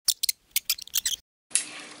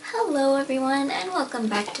Hello everyone and welcome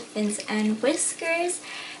back to Fins and Whiskers.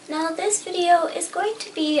 Now this video is going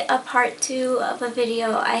to be a part 2 of a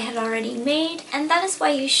video I had already made, and that is why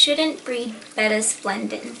you shouldn't breed Betta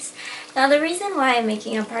Splendens. Now the reason why I'm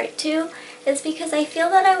making a part 2 is because I feel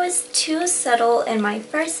that I was too subtle in my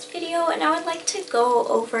first video, and I would like to go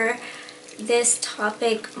over this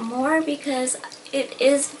topic more because it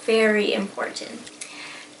is very important.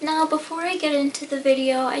 Now, before I get into the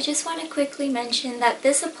video, I just want to quickly mention that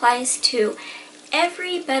this applies to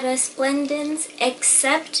every Betta Splendens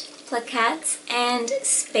except placats and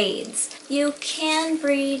spades. You can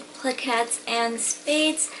breed placats and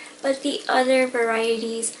spades, but the other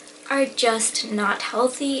varieties are just not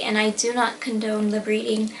healthy, and I do not condone the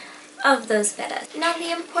breeding of those bettas. Now,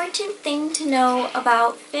 the important thing to know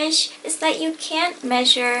about fish is that you can't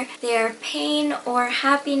measure their pain or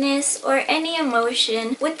happiness or any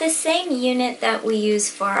emotion with the same unit that we use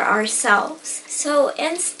for ourselves. So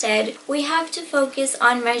instead, we have to focus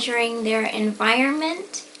on measuring their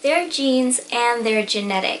environment, their genes, and their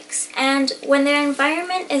genetics. And when their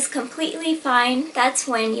environment is completely fine, that's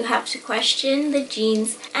when you have to question the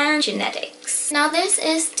genes and genetics. Now this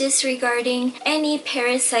is disregarding any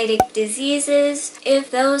parasitic diseases. If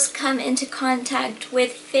those come into contact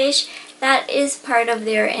with fish, that is part of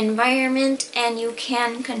their environment and you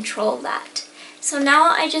can control that. So now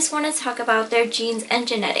I just want to talk about their genes and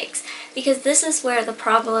genetics, because this is where the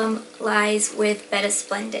problem lies with Betta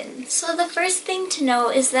Splendens. So the first thing to know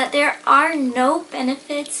is that there are no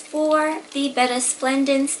benefits for the Betta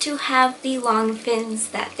Splendens to have the long fins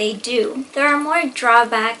that they do. There are more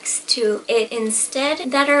drawbacks to it instead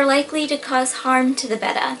that are likely to cause harm to the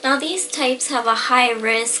Betta. Now these types have a high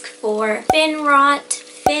risk for fin rot,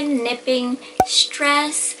 fin nipping,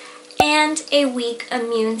 stress, and a weak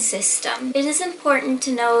immune system. It is important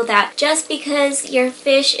to know that just because your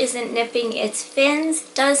fish isn't nipping its fins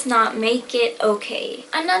does not make it okay.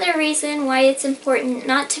 Another reason why it's important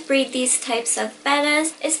not to breed these types of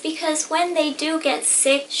bettas is because when they do get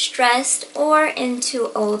sick, stressed, or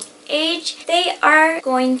into old age, they are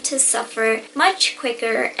going to suffer much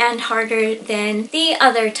quicker and harder than the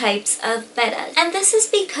other types of bettas. And this is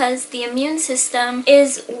because the immune system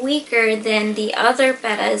is weaker than the other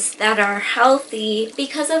bettas that are healthy.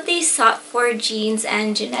 Because of the sought-for genes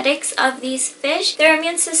and genetics of these fish, their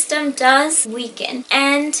immune system does weaken,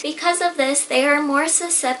 and because of this, they are more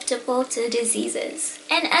susceptible to diseases.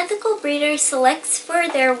 An ethical breeder selects for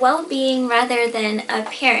their well-being rather than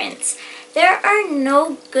appearance. There are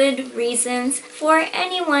no good reasons for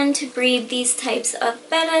anyone to breed these types of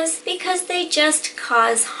bettas because they just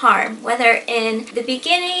cause harm, whether in the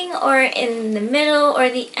beginning or in the middle or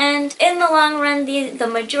the end. In the long run, the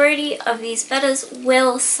majority of these bettas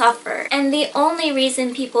will suffer. And the only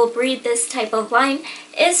reason people breed this type of line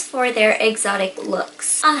is for their exotic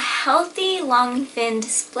looks. A healthy long-finned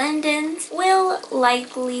Splendens will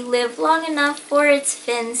likely live long enough for its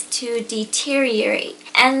fins to deteriorate,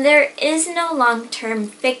 and there is no long-term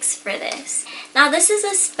fix for this. Now this is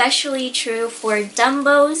especially true for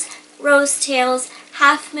Dumbos, Rosetails,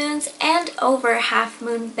 Half Moons, and over Half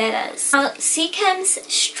Moon bettas. Now Seachem's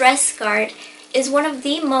Stress Guard is one of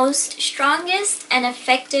the most strongest and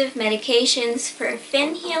effective medications for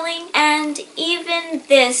fin healing, and even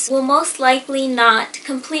this will most likely not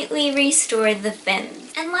completely restore the fins.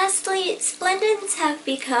 And lastly, Splendens have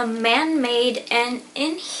become man-made and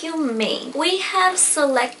inhumane. We have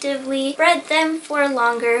selectively bred them for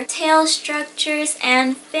longer tail structures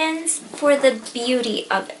and fins for the beauty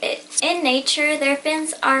of it. In nature, their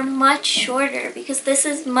fins are much shorter because this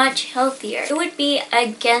is much healthier. It would be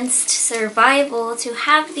against survival to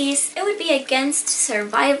have these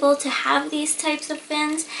types of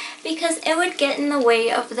fins because it would get in the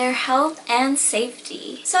way of their health and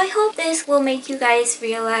safety. So I hope this will make you guys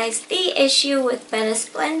realize the issue with Betta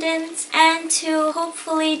Splendens and to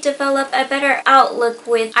hopefully develop a better outlook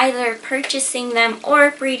with either purchasing them or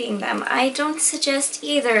breeding them. I don't suggest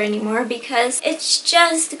either anymore because it's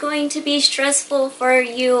just going to be stressful for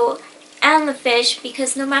you and the fish,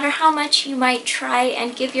 because no matter how much you might try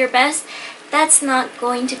and give your best, that's not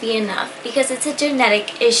going to be enough because it's a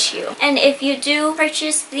genetic issue. And if you do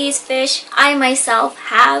purchase these fish, I myself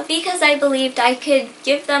have, because I believed I could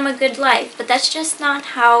give them a good life, but that's just not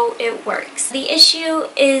how it works. The issue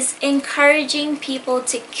is encouraging people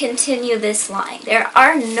to continue this line. There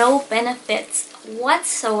are no benefits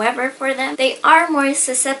whatsoever for them. They are more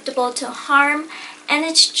susceptible to harm, and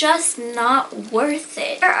it's just not worth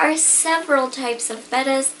it. There are several types of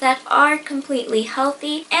bettas that are completely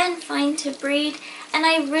healthy and fine to breed. And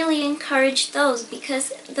I really encourage those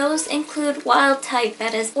because those include wild type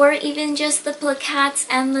bettas or even just the placats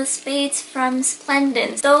and the spades from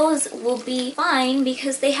Splendens. Those will be fine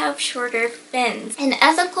because they have shorter fins. An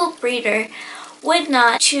ethical breeder would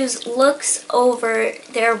not choose looks over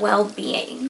their well-being.